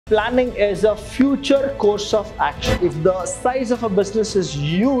Planning is a future course of action. If the size of a business is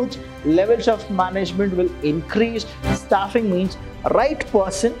huge, levels of management will increase. Staffing means right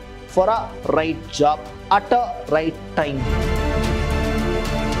person for a right job at a right time.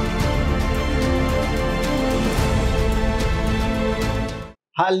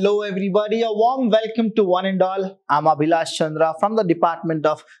 Hello everybody, a warm welcome to one and all. I'm Vidhyaashram from the Department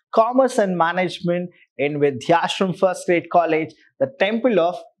of Commerce and Management in Vidhyaashram First Grade College, the Temple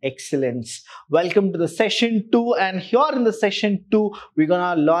of Excellence. Welcome to the session 2, and here in the session 2, we're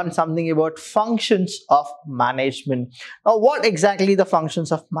gonna learn something about functions of management. Now, what exactly the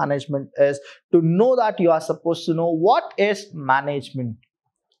functions of management is? To know that, you are supposed to know what is management.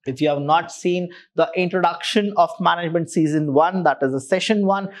 If you have not seen the introduction of management season 1, that is the session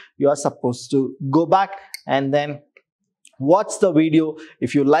 1, you are supposed to go back and then watch the video.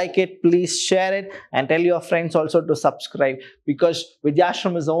 If you like it, please share it and tell your friends also to subscribe, because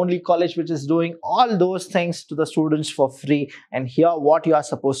Vidhyaashram is the only college which is doing all those things to the students for free. And here what you are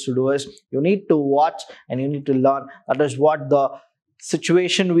supposed to do is you need to watch and you need to learn. That is what the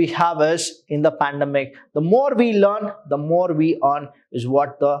situation we have is in the pandemic. The more we learn, the more we earn is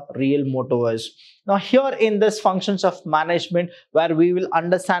what the real motto is. Now here in this functions of management, where we will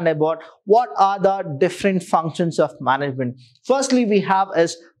understand about what are the different functions of management. Firstly, we have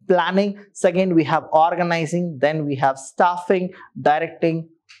is planning. Second, we have organizing. Then we have staffing, directing,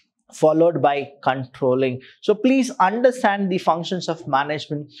 followed by controlling. So please understand the functions of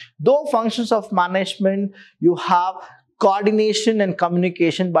management. Though functions of management, you have coordination and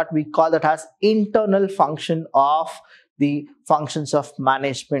communication, but we call that as internal function of the functions of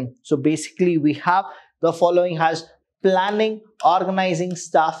management. So basically we have the following as planning, organizing,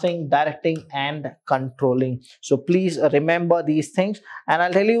 staffing, directing and controlling. So please remember these things, and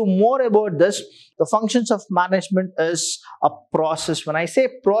I'll tell you more about this. The functions of management is a process. When I say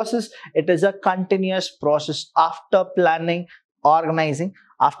process, it is a continuous process. After planning, organizing.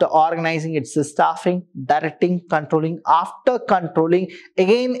 After organizing, it's the staffing, directing, controlling. After controlling,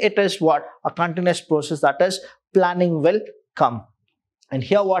 again, it is what? A continuous process, that is planning will come. And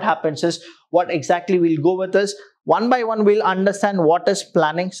here what happens is, what exactly we'll go with is, one by one we'll understand what is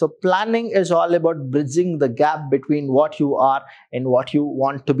planning. So planning is all about bridging the gap between what you are and what you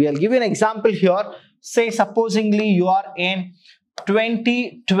want to be. I'll give you an example here. Say supposingly you are in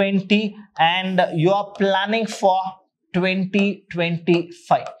 2020 and you are planning for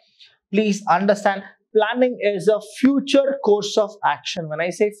 2025. Please understand, planning is a future course of action. When I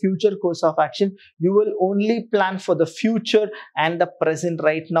say future course of action, you will only plan for the future and the present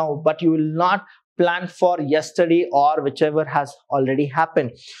right now, but you will not plan for yesterday or whichever has already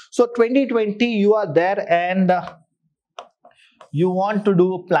happened. So 2020, you are there and you want to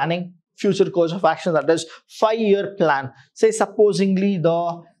do planning, future course of action, that is 5-year plan. Say supposingly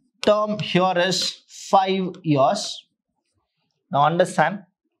the term here is 5 years. Now understand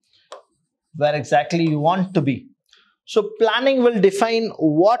where exactly you want to be. So planning will define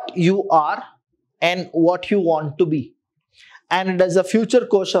what you are and what you want to be. And it is a future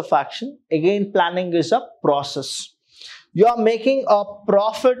course of action. Again, planning is a process. You are making a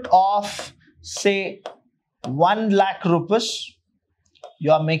profit of say 1 lakh rupees.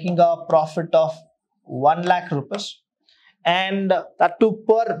 You are making a profit of 1 lakh rupees. And that too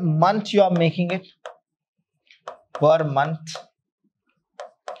per month you are making it. Per month.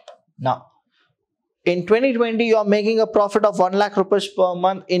 Now, in 2020, you are making a profit of 1 lakh rupees per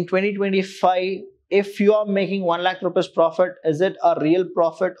month. In 2025, if you are making 1 lakh rupees profit, is it a real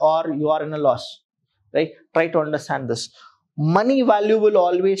profit or you are in a loss? Right? Try to understand this. Money value will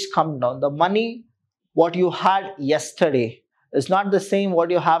always come down. The money what you had yesterday is not the same what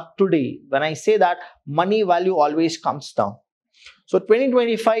you have today. When I say that, money value always comes down. So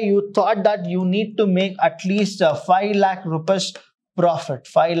 2025, you thought that you need to make at least 5 lakh rupees profit,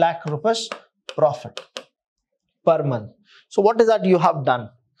 5 lakh rupees profit per month. So what is that you have done?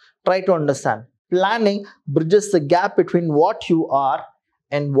 Try to understand. Planning bridges the gap between what you are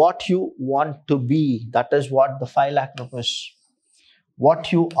and what you want to be. That is what the 5 lakh rupees.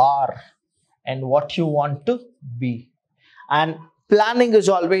 What you are and what you want to be. And planning is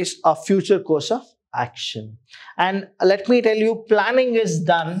always a future course of action. And let me tell you, planning is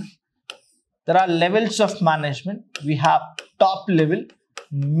done. There are levels of management. We have top level,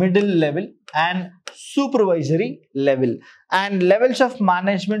 middle level and supervisory level. And levels of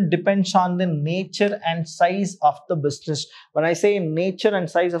management depends on the nature and size of the business. When I say nature and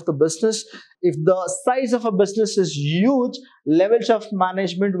size of the business, if the size of a business is huge, levels of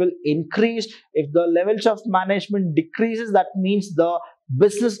management will increase. If the levels of management decreases, that means the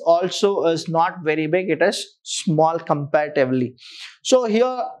business also is not very big, it is small comparatively. So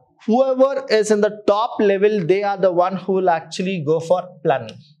here, whoever is in the top level, they are the one who will actually go for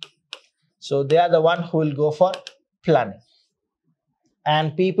planning. So they are the one who will go for planning.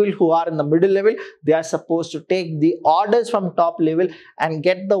 And people who are in the middle level, they are supposed to take the orders from top level and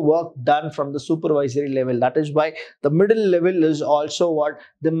get the work done from the supervisory level. That is why the middle level is also what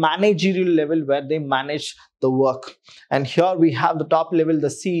the managerial level, where they manage the work. And here we have the top level, the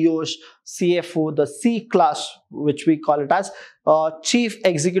CEOs, CFO, the C class, which we call it as Chief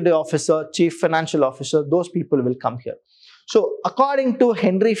Executive Officer, Chief Financial Officer. Those people will come here. So according to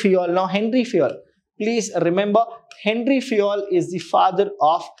Henry Fayol, now Henry Fayol, please remember, Henry Fayol is the father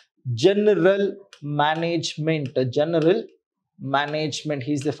of general management. General management.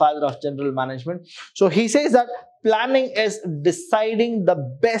 He is the father of general management. So he says that planning is deciding the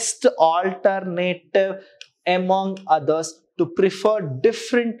best alternative among others to prefer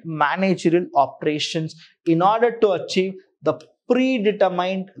different managerial operations in order to achieve the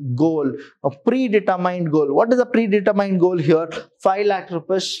predetermined goal. A predetermined goal. What is a predetermined goal here? 5 lakh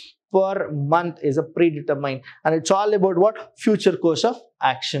rupees per month is a predetermined, and it's all about what? Future course of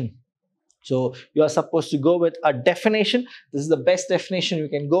action. So you are supposed to go with a definition. This is the best definition you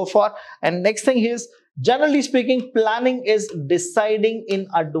can go for. And next thing is, generally speaking, planning is deciding in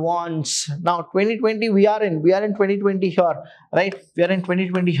advance. Now 2020 we are in 2020 here, right? We are in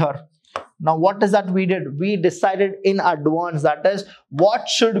 2020 here. Now what is that we did? We decided in advance. That is, what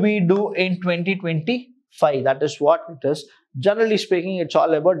should we do in 2025? That is what it is. Generally speaking, it's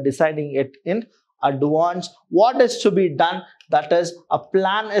all about deciding it in advance. What is to be done? That is, a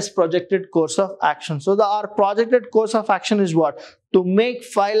plan is projected course of action. So our projected course of action is what? To make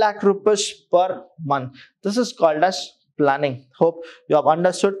 5 lakh rupees per month. This is called as planning. Hope you have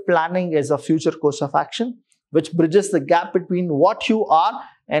understood. Planning is a future course of action which bridges the gap between what you are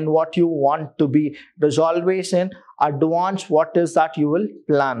and what you want to be. It is always in advance. What is that you will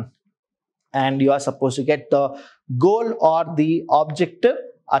plan? And you are supposed to get the goal or the objective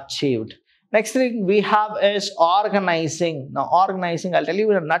achieved. Next thing we have is organizing. Now organizing, I'll tell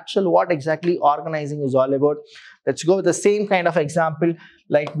you in a nutshell what exactly organizing is all about. Let's go with the same kind of example.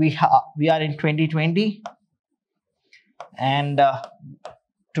 Like we are in 2020 and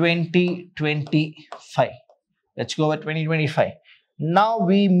 2025. Let's go with 2025. Now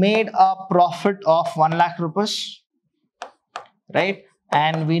we made a profit of 1 lakh rupees, right?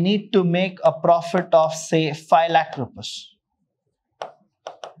 And we need to make a profit of say 5 lakh rupees.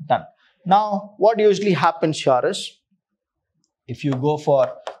 Done. Now what usually happens here is, if you go for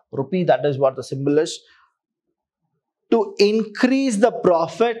rupee, that is what the symbol is. To increase the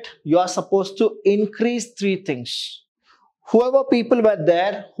profit, you are supposed to increase 3 things. Whoever people were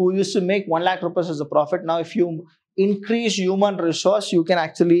there who used to make 1 lakh rupees as a profit, now if you increase human resource, you can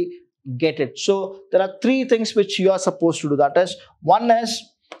actually get it. So there are 3 things which you are supposed to do. That is, one is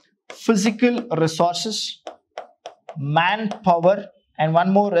physical resources, manpower, and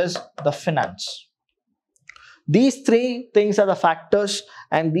one more is the finance. These 3 things are the factors,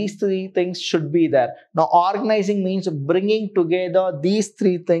 and these 3 things should be there. Now organizing means bringing together these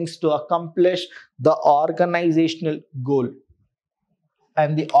 3 things to accomplish the organizational goal.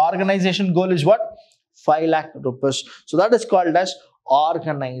 And the organization goal is what? 5 lakh rupees. So that is called as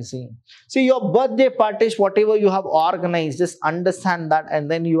organizing. See, your birthday parties, whatever you have organized, just understand that, and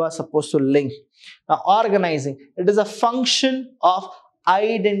then you are supposed to link. Now organizing, it is a function of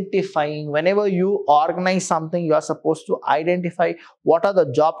identifying. Whenever you organize something, you are supposed to identify what are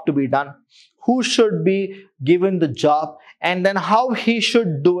the job to be done, who should be given the job, and then how he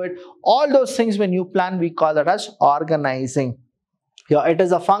should do it. All those things, when you plan, we call that as organizing. Here it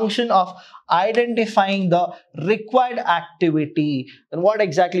is a function of identifying the required activity. And what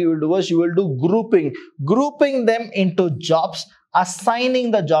exactly you will do is, you will do grouping them into jobs, assigning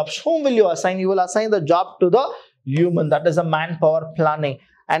the jobs. Whom will you assign? You will assign the job to the human, that is a manpower planning,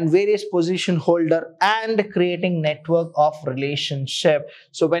 and various position holder, and creating network of relationship.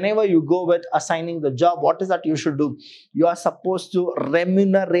 So whenever you go with assigning the job, what is that you should do? You are supposed to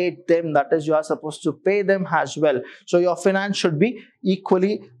remunerate them, that is, you are supposed to pay them as well. So your finance should be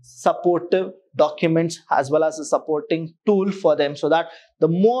equally supportive documents as well as a supporting tool for them, so that the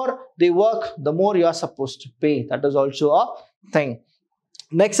more they work, the more you are supposed to pay. That is also a thing.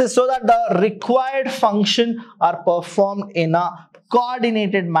 Next is, so that the required function are performed in a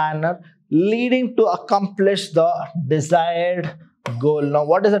coordinated manner, leading to accomplish the desired goal. Now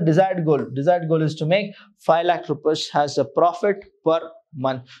what is the desired goal? Desired goal is to make 5 lakh rupees as a profit per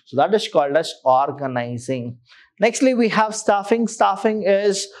month. So that is called as organizing. Nextly we have staffing. Staffing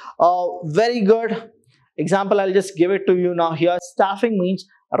is very good Example, I'll just give it to you now here. Staffing means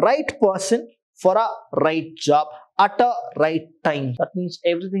right person for a right job at a right time. That means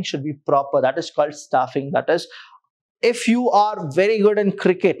everything should be proper. That is called staffing. That is, if you are very good in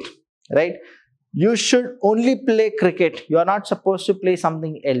cricket, right, you should only play cricket. You are not supposed to play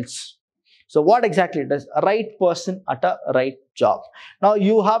something else. So what exactly it is? A right person at a right job. Now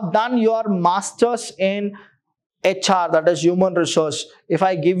you have done your masters in HR, that is human resource. If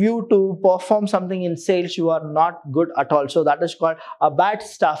I give you to perform something in sales, you are not good at all. So that is called a bad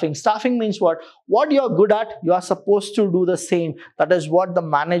staffing. Staffing means what? What you are good at, you are supposed to do the same. That is what the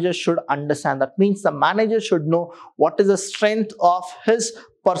manager should understand. That means the manager should know what is the strength of his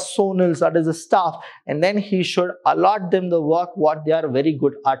personals, that is the staff, and then he should allot them the work what they are very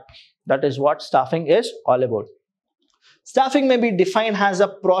good at. That is what staffing is all about. Staffing may be defined as a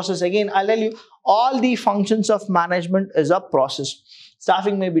process. Again, I'll tell you, all the functions of management is a process.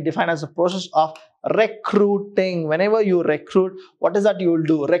 Staffing may be defined as a process of recruiting. Whenever you recruit, what is that you will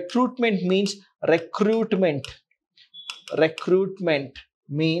do? Recruitment means recruitment. Recruitment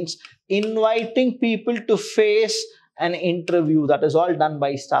means inviting people to face an interview. That is all done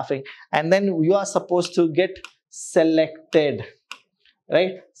by staffing. And then you are supposed to get selected,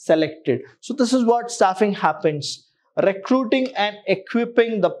 right? Selected. So this is what staffing happens. Recruiting and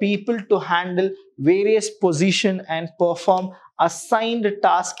equipping the people to handle various positions and perform assigned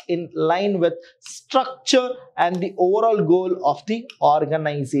tasks in line with structure and the overall goal of the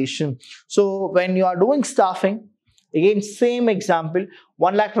organization. So when you are doing staffing, again, same example,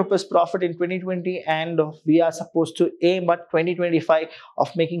 1 lakh rupees profit in 2020, and we are supposed to aim at 2025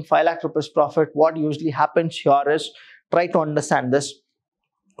 of making 5 lakh rupees profit. What usually happens here is, try to understand this.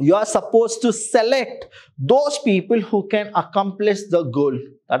 You are supposed to select those people who can accomplish the goal,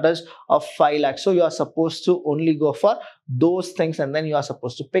 that is of 5 lakhs. So you are supposed to only go for those things, and then you are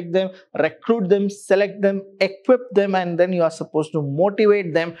supposed to pick them, recruit them, select them, equip them, and then you are supposed to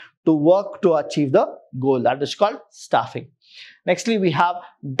motivate them to work to achieve the goal. That is called staffing. Nextly, we have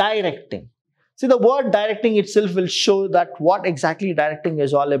directing. See, the word directing itself will show that what exactly directing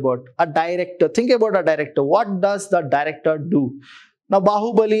is all about. A director, think about a director. What does the director do? Now,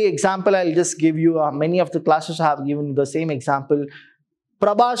 Bahubali example, I'll just give you. Many of the classes have given the same example.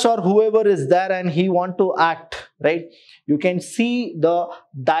 Prabhas or whoever is there and he want to act, right? You can see the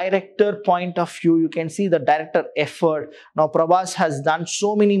director point of view. You can see the director effort. Now, Prabhas has done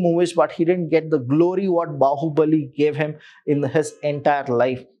so many movies, but he didn't get the glory what Bahubali gave him in his entire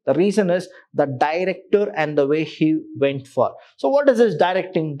life. The reason is the director and the way he went for. So what is this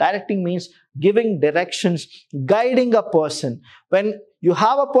directing? Directing means giving directions, guiding a person. When you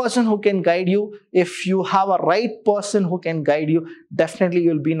have a person who can guide you, if you have a right person who can guide you, definitely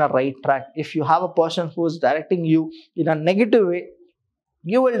you'll be in a right track. If you have a person who is directing you in a negative way,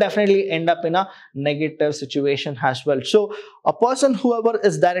 you will definitely end up in a negative situation as well. So a person, whoever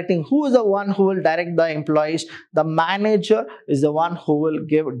is directing, who is the one who will direct the employees? The manager is the one who will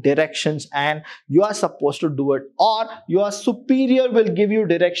give directions, and you are supposed to do it, or your superior will give you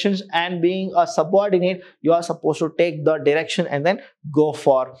directions, and being a subordinate, you are supposed to take the direction and then go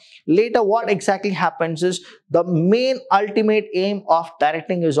for. Later, what exactly happens is, the main ultimate aim of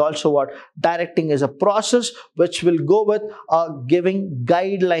directing is also what? Directing is a process which will go with giving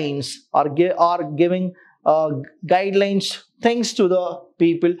guidelines or giving guidelines, things to the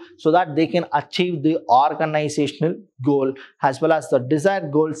people so that they can achieve the organizational goal as well as the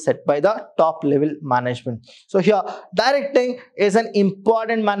desired goal set by the top level management. So here, directing is an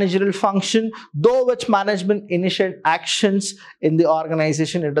important managerial function, though which management initiate actions in the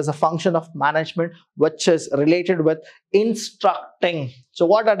organization. It is a function of management which is related with instructing. So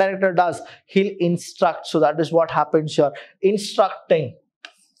what a director does, he'll instruct. So that is what happens here.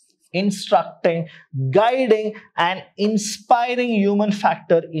 Instructing, guiding, and inspiring human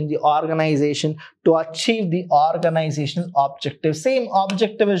factor in the organization to achieve the organizational objective. Same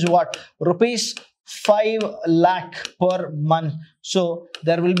objective is what? Rupees 5 lakh per month. So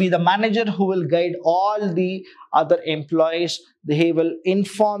there will be the manager who will guide all the other employees. He will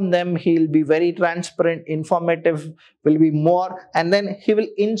inform them. He will be very transparent, informative will be more, and then he will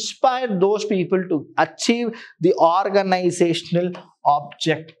inspire those people to achieve the organizational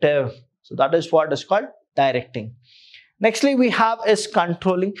objective. So that is what is called directing. Nextly, we have is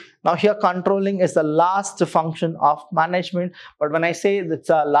controlling. Now here, controlling is the last function of management. But when I say it's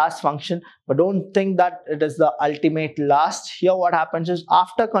a last function, but don't think that it is the ultimate last. Here what happens is,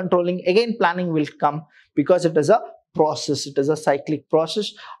 after controlling, again planning will come, because it is a process. It is a cyclic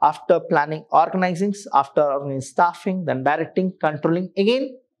process. After planning, organizing, after organizing, staffing, then directing, controlling,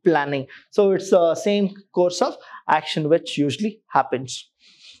 again planning. So it's the same course of action which usually happens.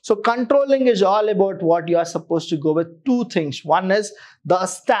 So controlling is all about what you are supposed to go with. Two things. One is the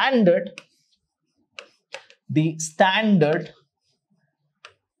standard,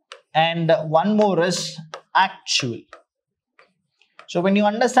 and one more is actual. So when you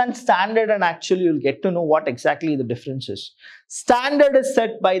understand standard and actual, you'll get to know what exactly the difference is. Standard is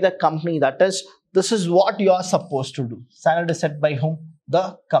set by the company. That is, this is what you are supposed to do. Standard is set by whom?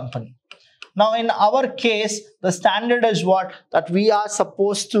 The company. Now in our case, the standard is what? That we are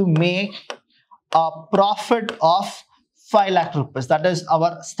supposed to make a profit of 5 lakh rupees. That is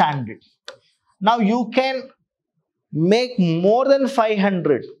our standard. Now you can make more than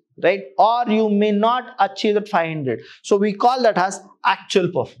 500, right? Or you may not achieve that 500. So we call that as actual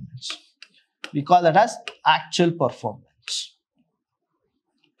performance. We call that as actual performance.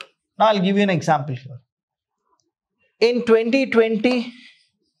 Now I'll give you an example here. In 2020,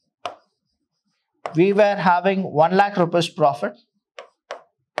 we were having 1 lakh rupees profit.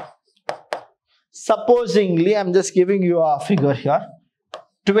 Supposingly, I'm just giving you a figure here.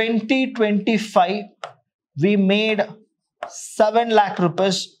 2025, we made 7 lakh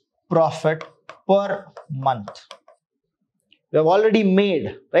rupees profit per month. We have already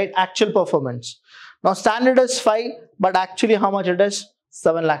made, right, actual performance. Now standard is 5, but actually how much it is?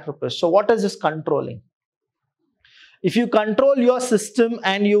 7 lakh rupees. So what is this controlling? If you control your system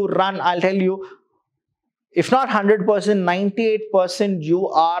and you run, I'll tell you, if not 100%, 98% you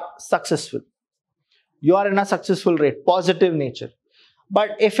are successful. You are in a successful rate, positive nature.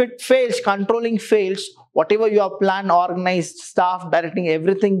 But if it fails, controlling fails, whatever you have planned, organized, staff, directing,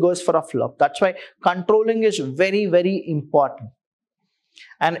 everything goes for a flop. That's why controlling is very, very important.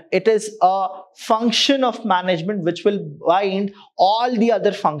 And it is a function of management which will bind all the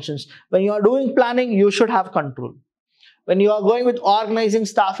other functions. When you are doing planning, you should have control. When you are going with organizing,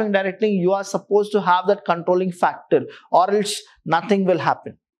 staffing, directing, you are supposed to have that controlling factor, or else nothing will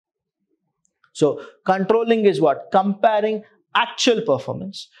happen. So controlling is what? Comparing actual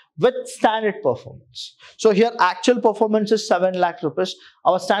performance with standard performance. So here actual performance is 7 lakh rupees.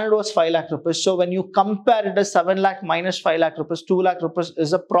 Our standard was 5 lakh rupees. So when you compare it as 7 lakh minus 5 lakh rupees, 2 lakh rupees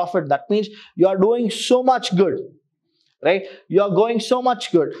is a profit. That means you are doing so much good, right? You are going so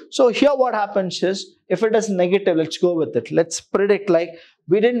much good. So here what happens is, if it is negative, let's go with it. Let's predict like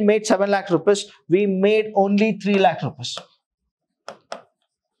we didn't make 7 lakh rupees. We made only 3 lakh rupees.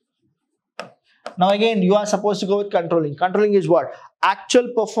 Now again, you are supposed to go with controlling. Controlling is what?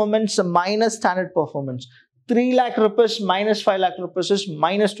 Actual performance minus standard performance. 3 lakh rupees minus 5 lakh rupees is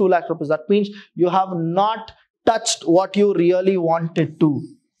minus 2 lakh rupees. That means you have not touched what you really wanted to.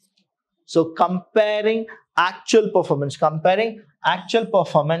 So comparing actual performance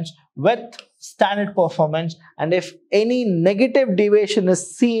with standard performance, and if any negative deviation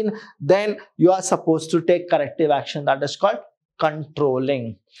is seen, then you are supposed to take corrective action. That is called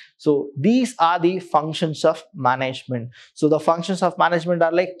controlling. So these are the functions of management. So the functions of management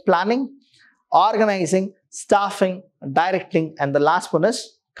are like planning, organizing, staffing, directing, and the last one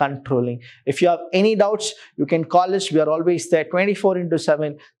is controlling. If you have any doubts, you can call us. We are always there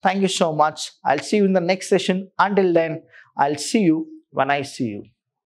 24/7. Thank you so much. I'll see you in the next session. Until then, I'll see you when I see you.